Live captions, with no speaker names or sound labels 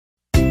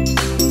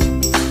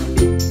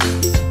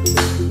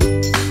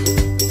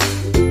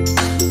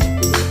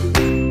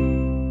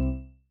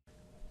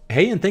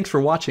Hey, and thanks for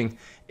watching.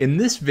 In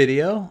this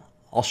video,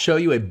 I'll show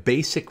you a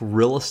basic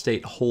real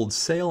estate hold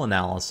sale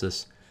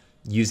analysis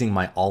using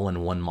my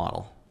all-in-one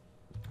model.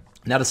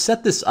 Now to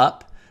set this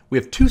up, we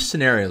have two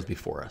scenarios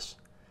before us.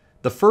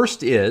 The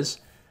first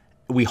is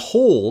we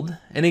hold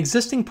an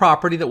existing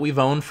property that we've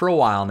owned for a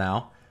while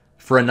now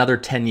for another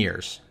 10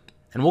 years.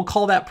 And we'll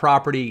call that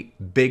property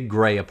Big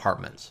Gray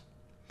Apartments.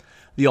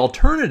 The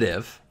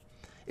alternative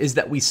is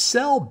that we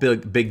sell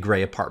Big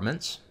Gray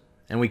Apartments,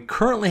 and we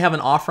currently have an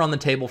offer on the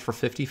table for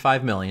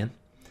 $55 million,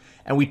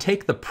 and we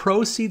take the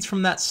proceeds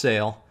from that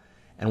sale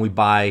and we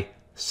buy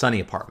Sunny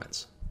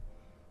Apartments.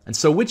 And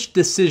so which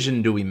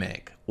decision do we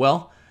make?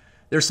 Well,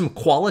 there's some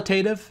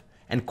qualitative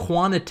and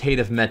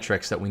quantitative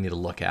metrics that we need to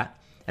look at.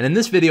 And in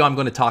this video, I'm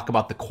going to talk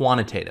about the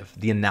quantitative,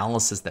 the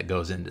analysis that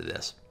goes into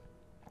this.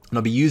 And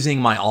I'll be using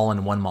my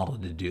all-in-one model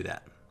to do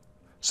that.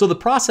 So the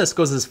process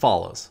goes as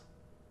follows.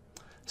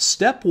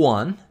 Step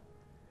one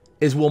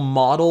is we'll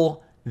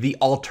model the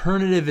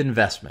alternative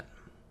investment.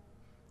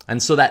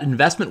 And so that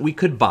investment we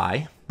could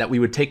buy, that we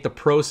would take the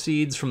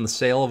proceeds from the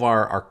sale of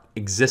our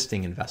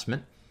existing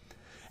investment,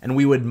 and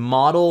we would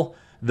model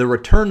the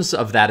returns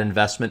of that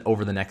investment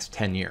over the next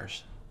 10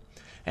 years.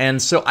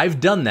 And so I've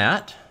done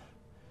that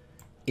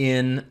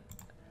in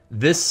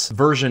this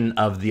version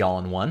of the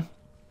all-in-one.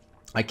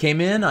 I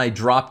came in, I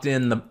dropped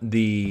in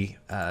the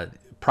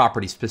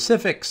property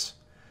specifics,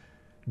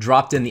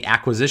 dropped in the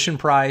acquisition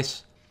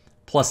price,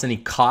 plus any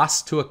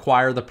costs to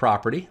acquire the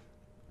property.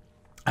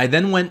 I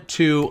then went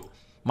to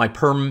my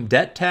perm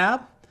debt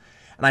tab,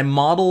 and I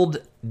modeled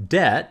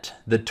debt,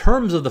 the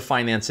terms of the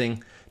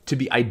financing, to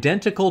be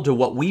identical to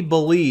what we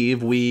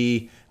believe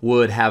we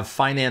would have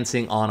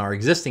financing on our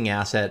existing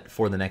asset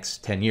for the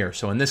next 10 years.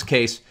 So in this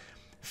case,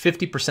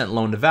 50%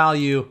 loan to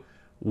value,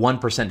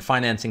 1%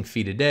 financing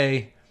fee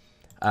today,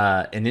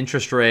 an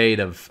interest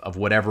rate of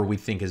whatever we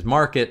think is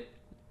market,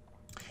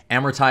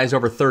 amortized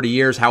over 30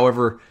 years.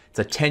 However, it's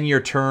a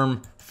 10-year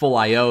term, full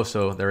IO,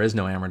 so there is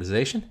no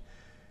amortization.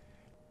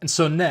 And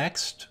so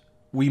next,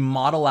 we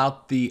model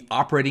out the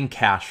operating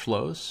cash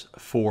flows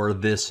for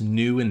this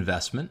new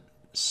investment,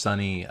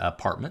 Sunny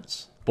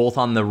Apartments, both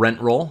on the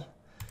rent roll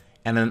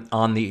and then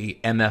on the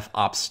MF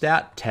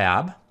OpStat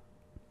tab.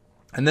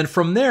 And then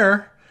from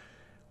there,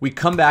 we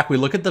come back, we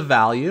look at the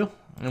value,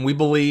 and we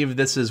believe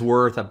this is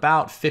worth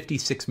about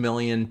 $56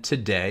 million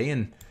today,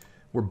 and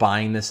we're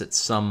buying this at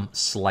some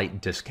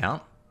slight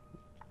discount.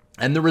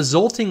 And the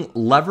resulting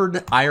levered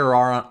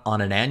IRR on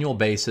an annual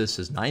basis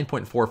is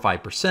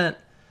 9.45%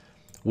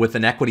 with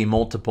an equity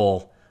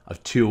multiple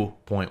of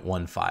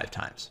 2.15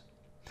 times.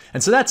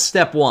 And so that's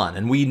step one.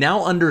 And we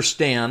now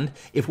understand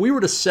if we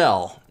were to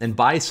sell and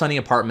buy Sunny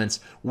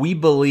Apartments, we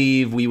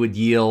believe we would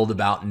yield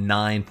about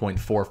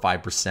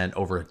 9.45%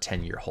 over a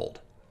 10-year hold.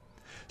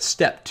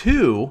 Step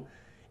two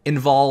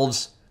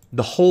involves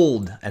the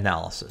hold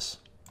analysis.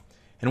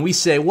 And we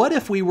say, what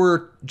if we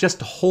were just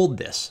to hold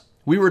this?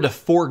 We were to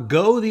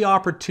forego the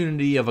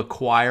opportunity of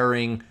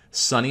acquiring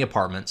Sunny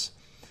Apartments,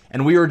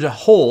 and we were to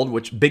hold,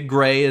 which Big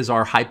Gray is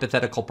our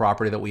hypothetical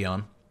property that we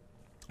own,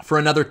 for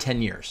another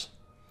 10 years.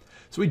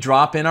 So we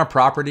drop in our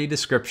property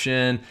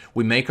description,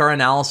 we make our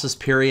analysis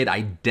period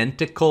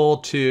identical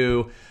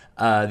to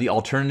the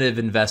alternative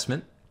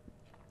investment.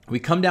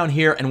 We come down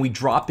here and we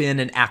drop in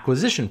an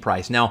acquisition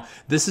price. Now,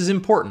 this is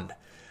important.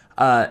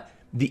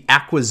 The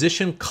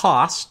acquisition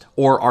cost,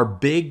 or our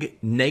big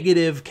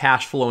negative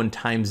cash flow in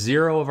time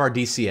zero of our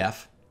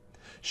DCF,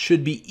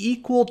 should be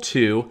equal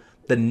to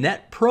the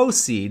net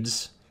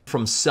proceeds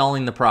from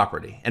selling the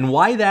property. And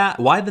why that?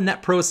 Why the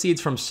net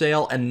proceeds from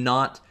sale and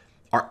not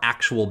our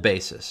actual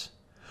basis?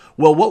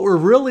 Well, what we're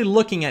really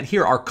looking at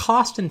here, our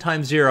cost in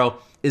time zero,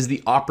 is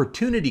the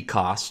opportunity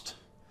cost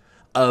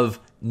of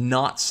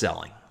not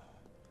selling.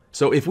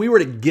 So if we were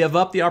to give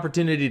up the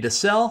opportunity to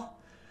sell,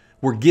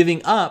 we're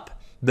giving up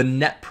the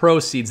net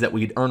proceeds that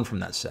we'd earn from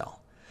that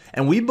sale.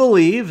 And we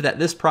believe that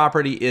this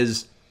property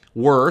is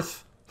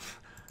worth,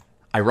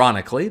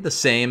 ironically, the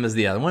same as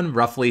the other one,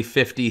 roughly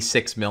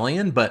 $56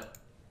 million, but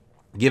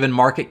given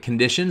market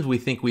conditions, we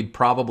think we'd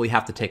probably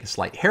have to take a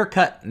slight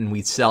haircut and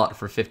we'd sell it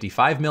for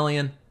 $55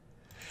 million.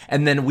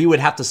 And then we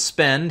would have to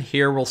spend,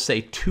 here we'll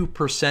say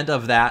 2%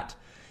 of that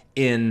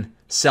in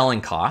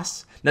selling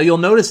costs. Now you'll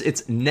notice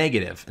it's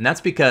negative, and that's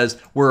because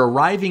we're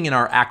arriving in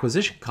our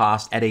acquisition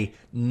cost at a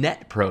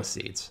net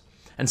proceeds.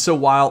 And so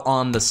while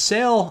on the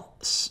sale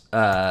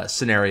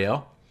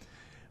scenario,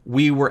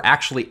 we were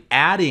actually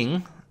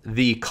adding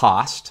the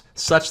cost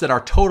such that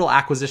our total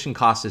acquisition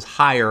cost is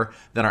higher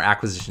than our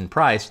acquisition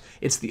price,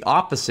 it's the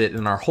opposite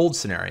in our hold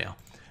scenario,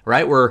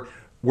 right?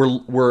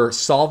 We're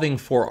solving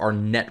for our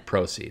net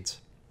proceeds.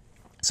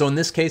 So in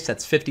this case,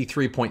 that's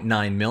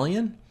 $53.9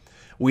 million.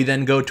 We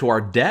then go to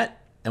our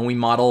debt and we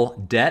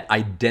model debt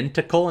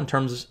identical in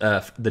terms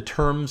of the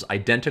terms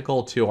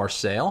identical to our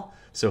sale.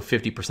 So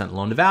 50%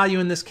 loan to value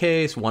in this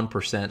case,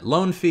 1%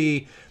 loan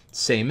fee,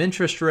 same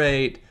interest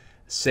rate,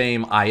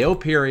 same IO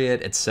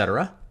period,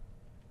 etc.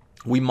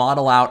 We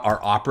model out our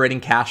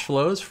operating cash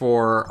flows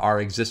for our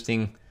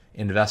existing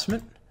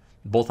investment,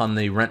 both on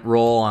the rent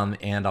roll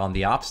and on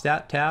the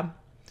OpStat tab.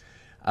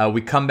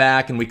 We come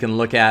back and we can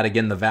look at,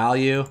 again, the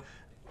value.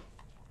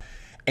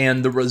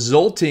 And the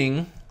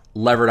resulting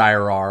levered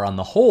IRR on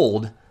the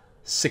hold,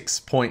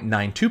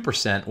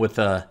 6.92% with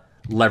a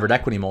levered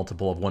equity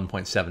multiple of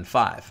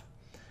 1.75.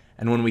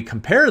 And when we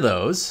compare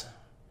those,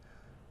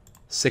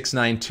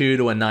 692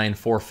 to a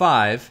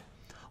 945,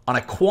 on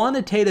a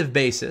quantitative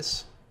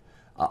basis,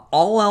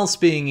 all else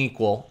being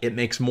equal, it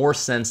makes more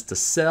sense to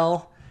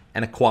sell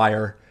and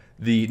acquire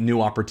the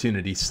new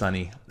opportunity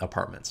Sunny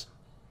Apartments.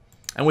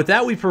 And with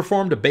that, we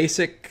performed a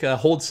basic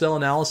hold sell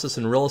analysis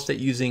in real estate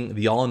using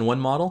the all-in-one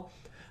model.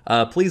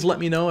 Please let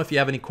me know if you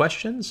have any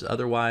questions.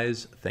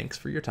 Otherwise, thanks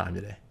for your time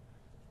today.